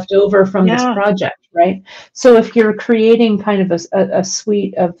beads left over from this project, right? So if you're creating kind of a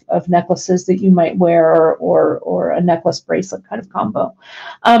suite of necklaces that you might wear or a necklace bracelet kind of combo.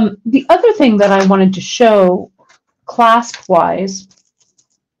 The other thing that I wanted to show clasp-wise,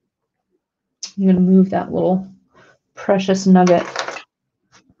 I'm going to move that little precious nugget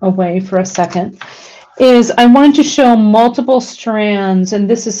away for a second, is I wanted to show multiple strands, and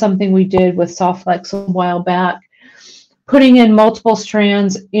this is something we did with Softflex a while back, putting in multiple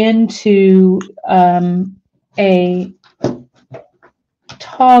strands into a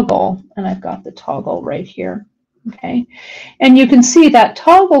toggle, and I've got the toggle right here, okay? And you can see that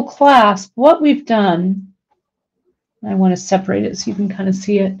toggle clasp, what we've done, I want to separate it so you can kind of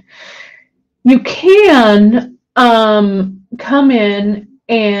see it. You can come in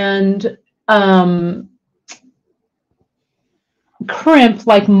and crimp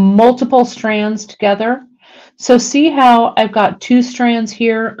like multiple strands together. So see how I've got 2 strands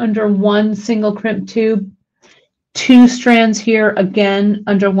here under one single crimp tube, 2 strands here again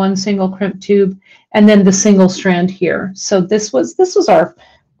under one single crimp tube, and then the single strand here. So this was our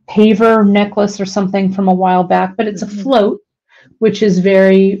paver necklace or something from a while back, but it's a float, which is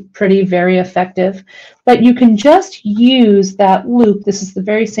very pretty, very effective. But you can just use that loop. This is the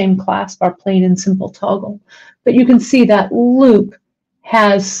very same clasp, our plain and simple toggle. But you can see that loop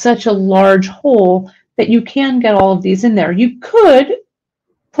has such a large hole that you can get all of these in there. You could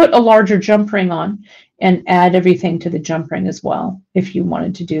put a larger jump ring on and add everything to the jump ring as well, if you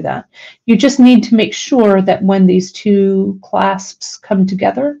wanted to do that. You just need to make sure that when these 2 clasps come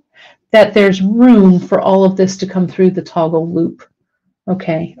together, that there's room for all of this to come through the toggle loop,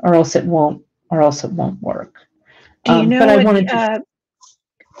 okay? Or else it won't work. Do you know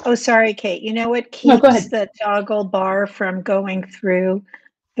oh, sorry, Kate. You know what keeps the toggle bar from going through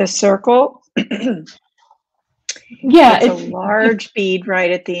the circle? Yeah, it's a large bead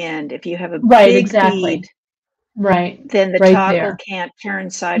right at the end. If you have a big bead, then the toggle can't turn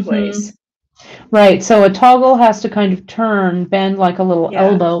sideways. Right, so a toggle has to kind of turn, bend like a little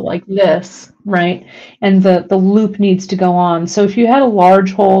elbow like this, right? And the loop needs to go on. So if you had a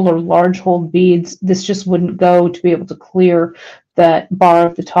large hole or large hole beads, this just wouldn't go to be able to clear that bar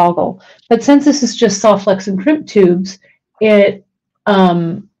of the toggle. But since this is just Softflex and crimp tubes, it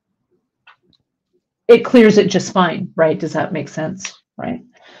clears it just fine, right? Does that make sense, right?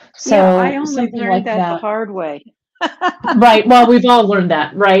 So I only learned that the hard way. Right. Well, we've all learned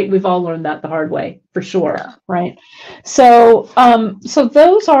that, right? We've all learned that the hard way, for sure, right? So, so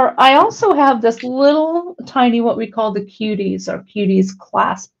those are. I also have this little tiny, what we call the cuties or cuties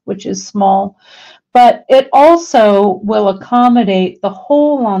clasp, which is small, but it also will accommodate the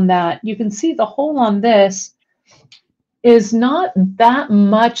hole on that. You can see the hole on this is not that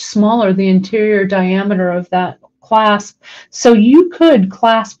much smaller, the interior diameter of that clasp. So you could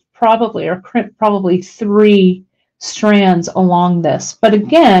clasp probably or crimp probably 3 strands along this. But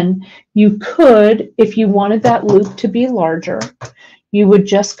again, you could, if you wanted that loop to be larger, you would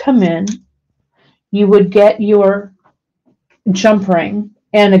just come in, you would get your jump ring.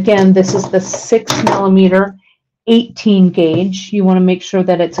 And again, this is the 6mm 18 gauge. You want to make sure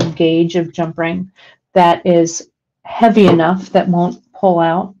that it's a gauge of jump ring that is heavy enough that won't pull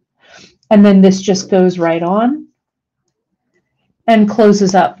out. And then this just goes right on and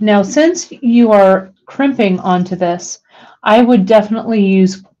closes up. Now, since you are crimping onto this, I would definitely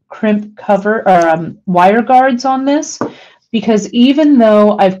use crimp cover or wire guards on this, because even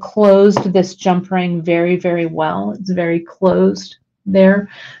though I've closed this jump ring very, very well, it's very closed there,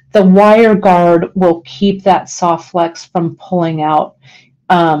 the wire guard will keep that Softflex from pulling out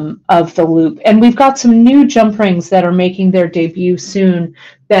of the loop. And we've got some new jump rings that are making their debut soon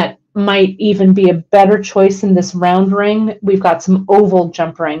that might even be a better choice than this round ring. We've got some oval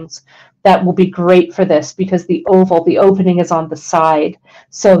jump rings that will be great for this, because the opening is on the side,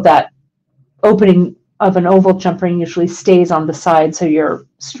 so that opening of an oval jump ring usually stays on the side, so your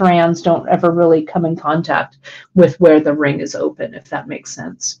strands don't ever really come in contact with where the ring is open, if that makes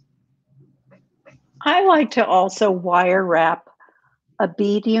sense. I like to also wire wrap a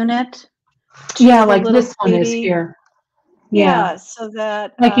bead unit. Yeah, like this one is here. Yeah, so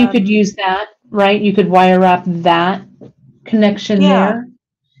that like you could use that, right? You could wire wrap that connection there.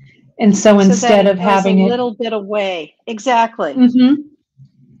 And so instead of having a little bit away. Exactly.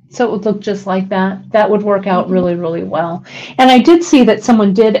 So it would look just like that. That would work out really, really well. And I did see that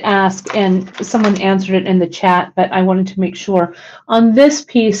someone did ask, and someone answered it in the chat, but I wanted to make sure. On this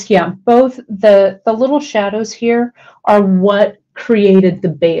piece, yeah, both the little shadows here are what created the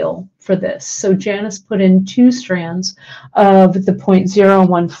bail for this. So Janice put in 2 strands of the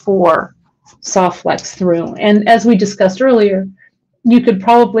 0.014 soft flex through. And as we discussed earlier, you could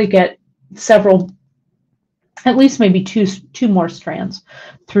probably get several, at least maybe two more strands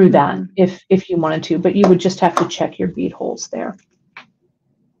through that if you wanted to, but you would just have to check your bead holes there.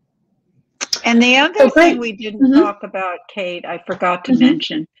 And the other thing we didn't talk about, Kate, I forgot to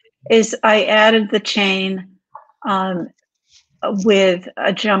mention, is I added the chain with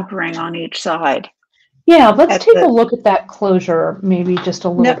a jump ring on each side. Yeah, let's take a look at that closure, maybe just a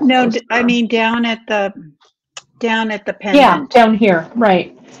little. No, I mean down at the pendant. Yeah, down here,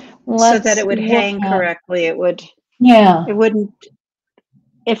 right. So that it would hang correctly. It would. Yeah. It wouldn't.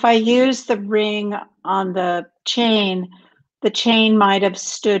 If I use the ring on the chain might have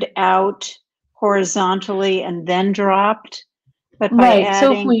stood out horizontally and then dropped. But by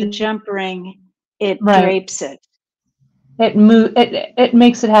adding the jump ring, it drapes it. It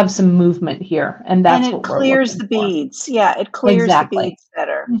makes it have some movement here, and that's what we're looking for. And it clears the beads. Yeah, it clears the beads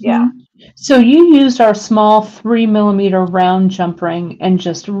better. Yeah. So you used our small 3mm round jump ring and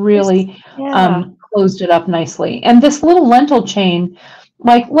just really closed it up nicely. And this little lentil chain,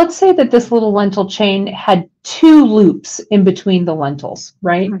 like let's say that this little lentil chain had 2 loops in between the lentils,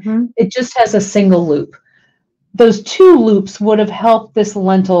 right? It just has a single loop. Those 2 loops would have helped this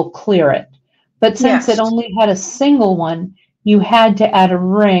lentil clear it. But since it only had a single one, you had to add a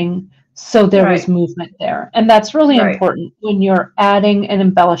ring so there was movement there. And that's really important when you're adding an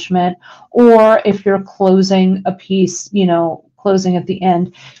embellishment, or if you're closing a piece, you know, closing at the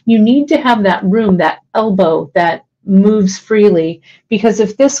end. You need to have that room, that elbow that moves freely, because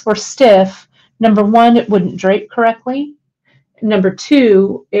if this were stiff, number 1, it wouldn't drape correctly. Number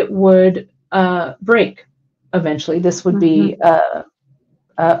 2, it would break eventually. This would be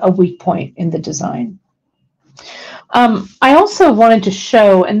a weak point in the design. I also wanted to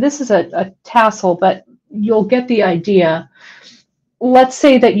show, and this is a tassel, but you'll get the idea. Let's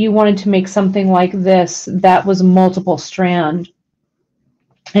say that you wanted to make something like this that was multiple strand,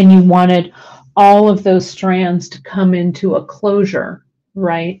 and you wanted all of those strands to come into a closure,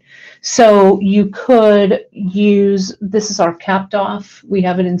 right? So you could use, this is our capped off. We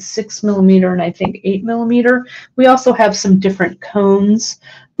have it in 6mm and I think 8mm. We also have some different cones.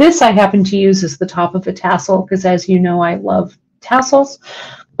 This I happen to use as the top of a tassel because, as you know, I love tassels.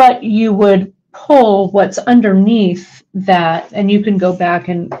 But you would pull what's underneath that, and you can go back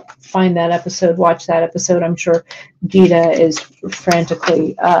and find that episode, watch that episode. I'm sure Gita is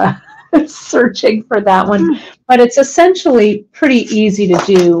frantically searching for that one, but it's essentially pretty easy to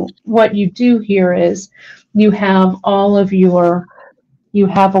do. What you do here is you have all of your, you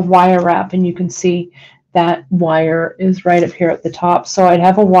have a wire wrap, and you can see that wire is right up here at the top. So I'd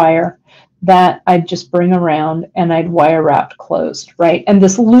have a wire that I'd just bring around and I'd wire wrap closed, right? And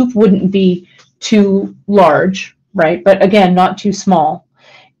this loop wouldn't be too large, right? But again, not too small.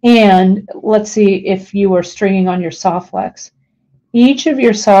 And let's see, if you were stringing on your soft flex, each of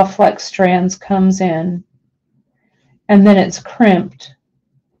your soft flex strands comes in and then it's crimped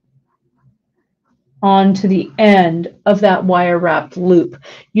onto the end of that wire wrapped loop.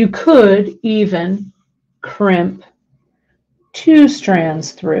 You could even crimp 2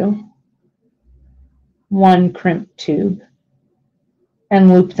 strands through one crimp tube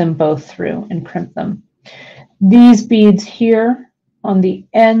and loop them both through and crimp them. These beads here on the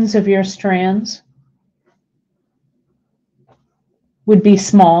ends of your strands would be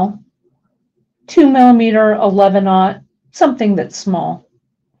small, 2mm, 11/0, something that's small.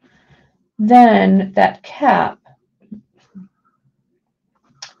 Then that cap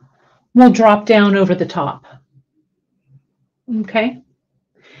will drop down over the top. Okay?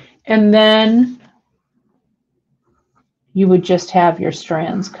 And then you would just have your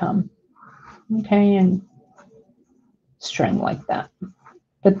strands come. Okay, and string like that.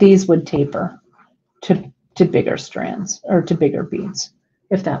 But these would taper to bigger strands, or to bigger beads,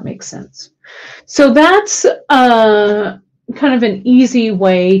 if that makes sense. So that's kind of an easy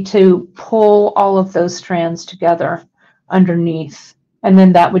way to pull all of those strands together underneath, and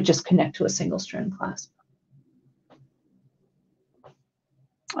then that would just connect to a single strand clasp.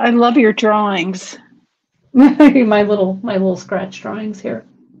 I love your drawings. my little scratch drawings here.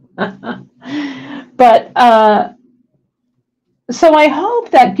 But so I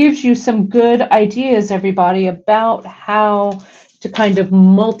hope that gives you some good ideas, everybody, about how to kind of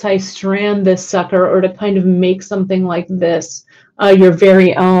multi-strand this sucker, or to kind of make something like this your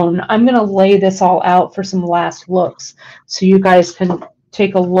very own. I'm going to lay this all out for some last looks so you guys can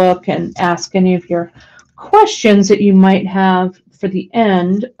take a look and ask any of your questions that you might have for the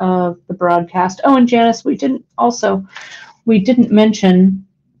end of the broadcast. Oh, and Janice, we didn't mention,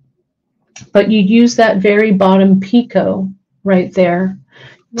 but you use that very bottom picot right there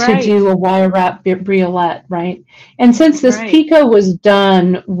to do a wire wrap briolette, right? And since this picot was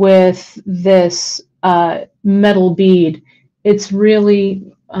done with this metal bead, it's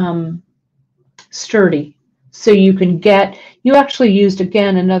really sturdy. So you actually used,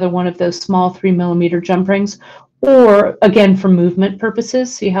 again, another one of those small 3mm jump rings, or again, for movement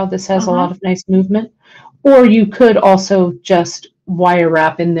purposes. See how this has a lot of nice movement? Or you could also just wire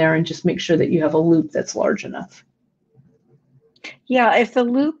wrap in there and just make sure that you have a loop that's large enough. Yeah, if the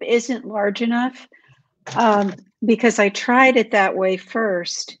loop isn't large enough, because I tried it that way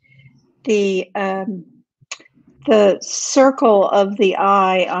first, the circle of the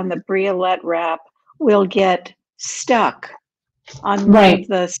eye on the briolette wrap will get stuck on one of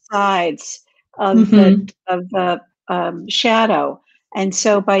the sides of the shadow. And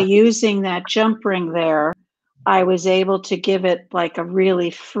so by using that jump ring there, I was able to give it like a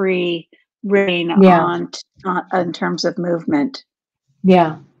really free rein on in terms of movement.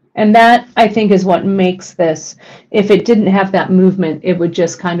 Yeah. And that, I think, is what makes this. If it didn't have that movement, it would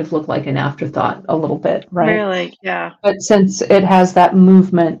just kind of look like an afterthought a little bit, right? Really, yeah. But since it has that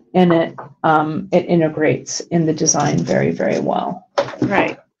movement in it, it integrates in the design very, very well.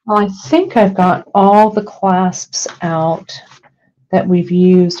 Right. Well, I think I've got all the clasps out that we've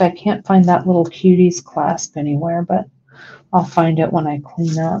used. I can't find that little cuties clasp anywhere, but I'll find it when I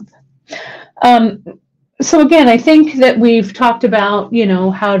clean up. So again, I think that we've talked about,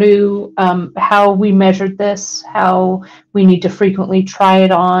 how we measured this, how we need to frequently try it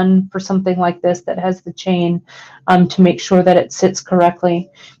on for something like this that has the chain to make sure that it sits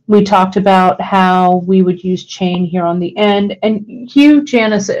correctly. We talked about how we would use chain here on the end. And you,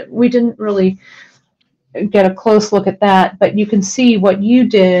 Janice, we didn't really get a close look at that, but you can see what you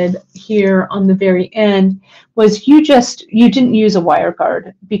did here on the very end was you didn't use a wire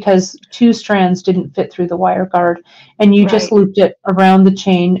guard because 2 strands didn't fit through the wire guard, and you just looped it around the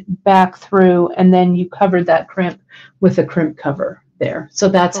chain back through, and then you covered that crimp with a crimp cover there. So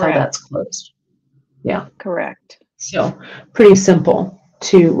that's how that's closed. Yeah. Correct. So pretty simple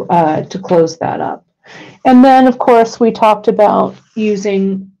to close that up. And then, of course, we talked about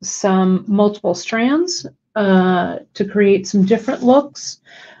using some multiple strands to create some different looks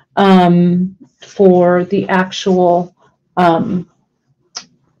for the actual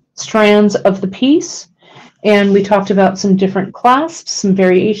strands of the piece. And we talked about some different clasps, some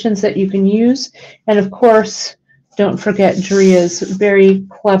variations that you can use. And, of course, don't forget Dria's very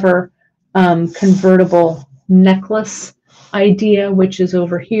clever convertible necklace idea, which is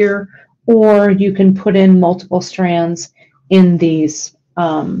over here. Or you can put in multiple strands in these,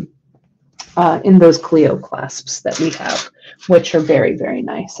 in those Clio clasps that we have, which are very, very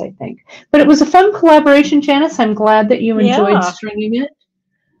nice, I think. But it was a fun collaboration, Janice. I'm glad that you enjoyed stringing it.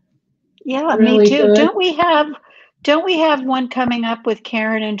 Yeah, really me too. Good. Don't we have one coming up with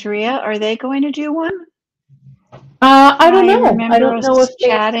Karen and Drea? Are they going to do one? I don't know. I don't know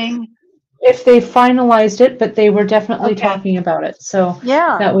if they finalized it, but they were definitely talking about it. So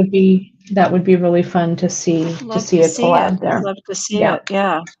yeah, that would be really fun to see a collab there. I'd love to see it.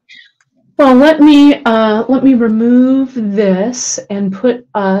 Yeah. Well, let me remove this and put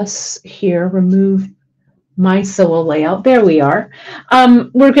us here. Remove my solo layout. There we are.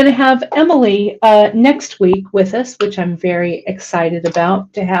 We're going to have Emily next week with us, which I'm very excited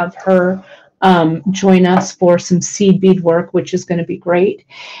about to have her join us for some seed bead work, which is going to be great.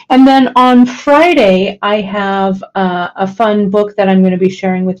 And then on Friday, I have a fun book that I'm going to be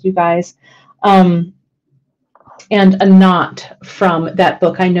sharing with you guys, and a knot from that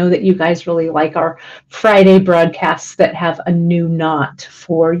book. I know that you guys really like our Friday broadcasts that have a new knot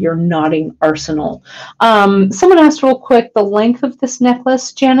for your knotting arsenal. Someone asked real quick the length of this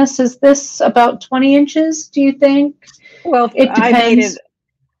necklace. Janice, is this about 20 inches, do you think? Well, it depends. I made it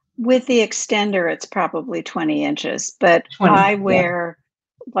with the extender, it's probably 20 inches, but 20, I wear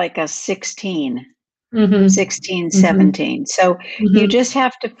like a 16, 17. So you just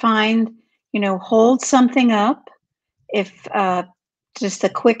have to find, hold something up. If just the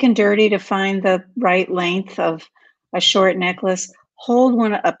quick and dirty to find the right length of a short necklace, hold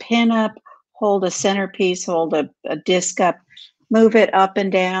a pin up, hold a centerpiece, hold a disc up, move it up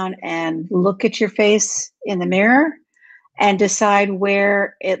and down, and look at your face in the mirror and decide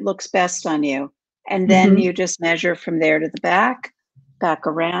where it looks best on you. And then you just measure from there to the back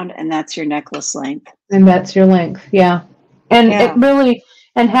around, and that's your necklace length. And that's your length, yeah. And it really,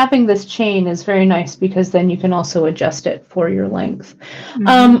 and having this chain is very nice because then you can also adjust it for your length.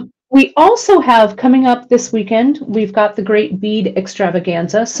 We also have coming up this weekend, we've got the Great Bead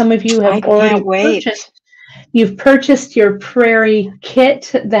Extravaganza. Some of you have already purchased. You've purchased your Prairie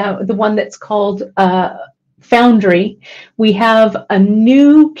kit, the one that's called Foundry. We have a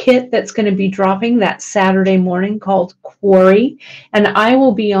new kit that's going to be dropping that Saturday morning called Quarry, and I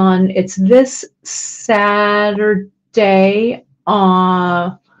will be on. It's this Saturday,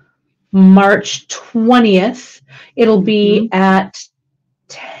 March 20th. It'll be at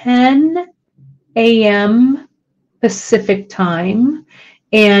 10 a.m. Pacific time.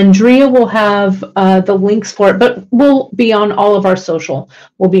 And Drea will have the links for it, but we'll be on all of our social.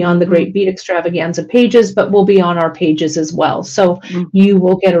 We'll be on the Great Bead Extravaganza pages, but we'll be on our pages as well. So you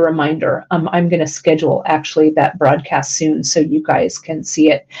will get a reminder. I'm going to schedule actually that broadcast soon so you guys can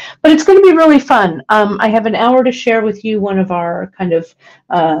see it. But it's going to be really fun. I have an hour to share with you one of our kind of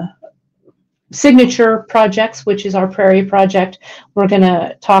signature projects, which is our Prairie project. We're going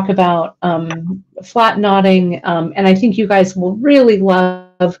to talk about flat knotting, and I think you guys will really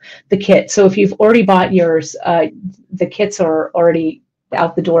love the kit. So if you've already bought yours, the kits are already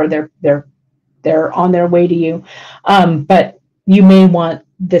out the door. They're on their way to you, but you may want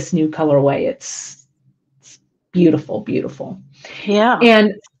this new colorway. It's beautiful, beautiful. Yeah.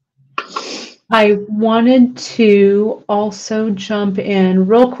 And I wanted to also jump in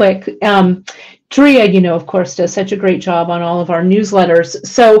real quick. Drea, you know, of course, does such a great job on all of our newsletters.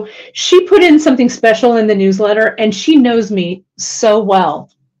 So she put in something special in the newsletter, and she knows me so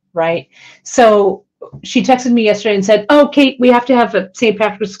well, right? So she texted me yesterday and said, "Oh, Kate, we have to have a St.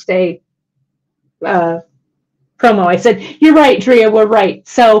 Patrick's Day promo." I said, "You're right, Drea, we're right."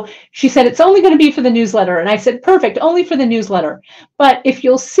 So she said, "It's only going to be for the newsletter." And I said, "Perfect, only for the newsletter." But if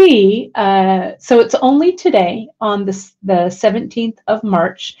you'll see, so it's only today on the 17th of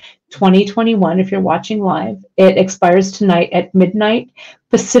March, 2021, if you're watching live. It expires tonight at midnight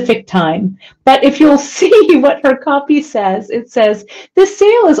Pacific time. But if you'll see what her copy says, it says, "This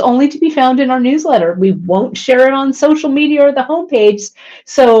sale is only to be found in our newsletter. We won't share it on social media or the homepage.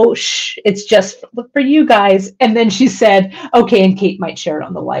 So it's just for you guys." And then she said, "Okay, and Kate might share it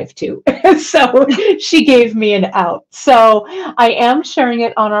on the live too." So she gave me an out. So I am sharing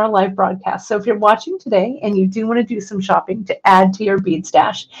it on our live broadcast. So if you're watching today and you do want to do some shopping to add to your bead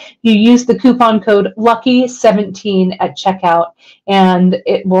stash, you use the coupon code LUCKY17 at checkout, and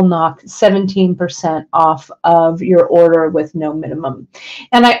it will knock 17% off of your order with no minimum.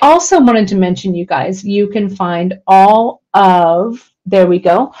 And I also wanted to mention, you guys, you can find all of, there we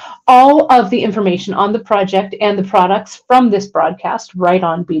go, all of the information on the project and the products from this broadcast right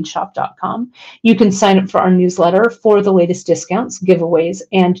on beadshop.com. You can sign up for our newsletter for the latest discounts, giveaways,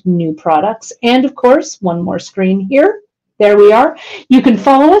 and new products. And of course, one more screen here. There we are. You can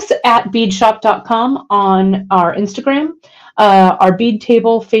follow us at beadshop.com on our Instagram, our Bead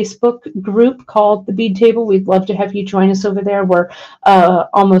Table Facebook group called the Bead Table. We'd love to have you join us over there. We're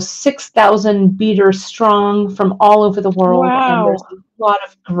almost 6,000 beaders strong from all over the world. Wow. And there's a lot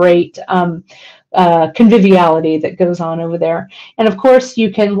of great conviviality that goes on over there. And of course, you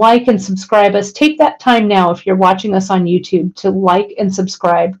can like and subscribe us. Take that time now, if you're watching us on YouTube, to like and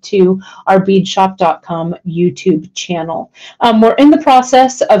subscribe to our beadshop.com YouTube channel. We're in the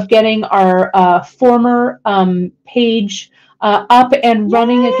process of getting our former page up and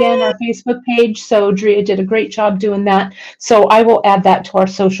running again, our Facebook page. So Drea did a great job doing that. So I will add that to our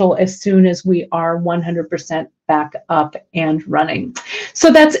social as soon as we are 100% back up and running.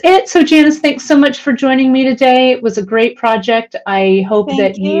 So that's it. So Janice, thanks so much for joining me today. It was a great project. I hope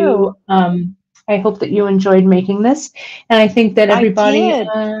that you enjoyed making this, and I think that everybody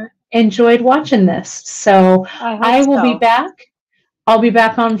enjoyed watching this. So I will be back. I'll be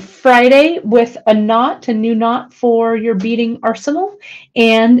back on Friday with a new knot for your beading arsenal.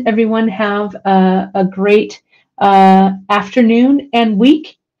 And everyone have a great afternoon and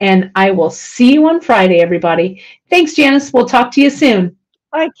week. And I will see you on Friday, everybody. Thanks, Janice. We'll talk to you soon.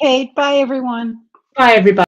 Bye, Kate. Bye, everyone. Bye, everybody.